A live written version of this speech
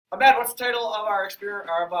Ahmed, what's the title of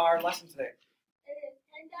our lesson today? It is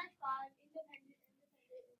 10-5 independent.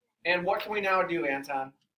 And what can we now do,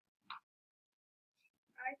 Anton?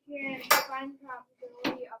 I can find the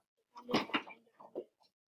probability of dependent and independent.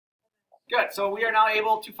 Good. So we are now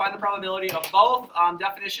able to find the probability of both.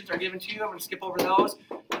 Definitions are given to you. I'm going to skip over those.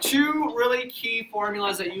 Two really key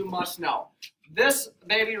formulas that you must know. This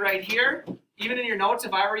baby right here, even in your notes,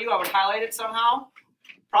 if I were you, I would highlight it somehow.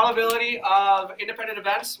 Probability of independent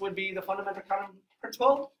events would be the fundamental quantum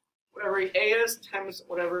principle. Whatever A is times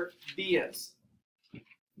whatever B is.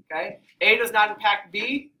 Okay? A does not impact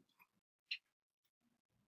B.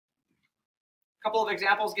 A couple of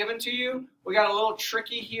examples given to you. We got a little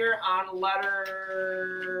tricky here on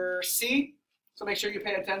letter C. So make sure you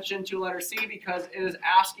pay attention to letter C because it is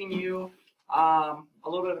asking you a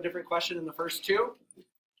little bit of a different question than the first two.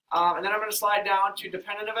 And then I'm going to slide down to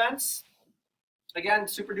dependent events. Again,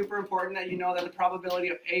 super duper important that you know that the probability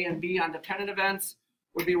of A and B on dependent events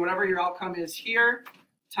would be whatever your outcome is here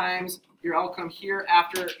times your outcome here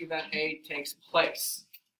after event A takes place.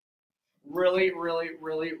 Really, really,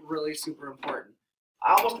 really, really super important.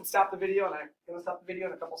 I almost could stop the video, and I'm going to stop the video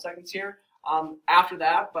in a couple seconds here after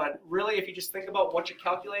that, but really if you just think about what you're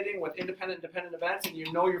calculating with independent and dependent events and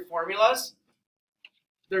you know your formulas,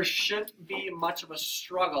 there shouldn't be much of a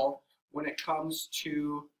struggle when it comes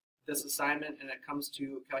to this assignment and it comes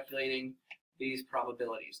to calculating these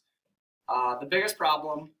probabilities. The biggest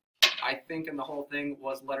problem, I think, in the whole thing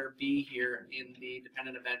was letter B here in the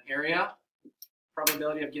dependent event area.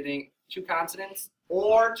 Probability of getting two consonants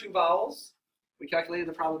or two vowels. We calculated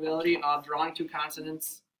the probability of drawing two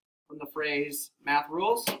consonants from the phrase math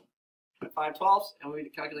rules at 5/12, and we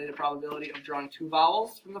calculated the probability of drawing two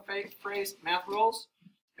vowels from the phrase math rules.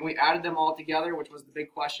 And we added them all together, which was the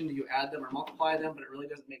big question. Do you add them or multiply them? But it really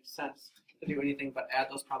doesn't make sense to do anything but add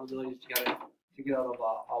those probabilities together to get out of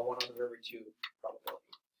a 1 out of every 2 probability.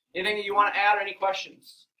 Anything that you want to add or any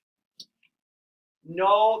questions?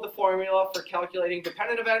 Know the formula for calculating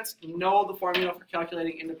dependent events. Know the formula for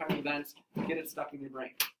calculating independent events. Get it stuck in your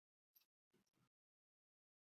brain.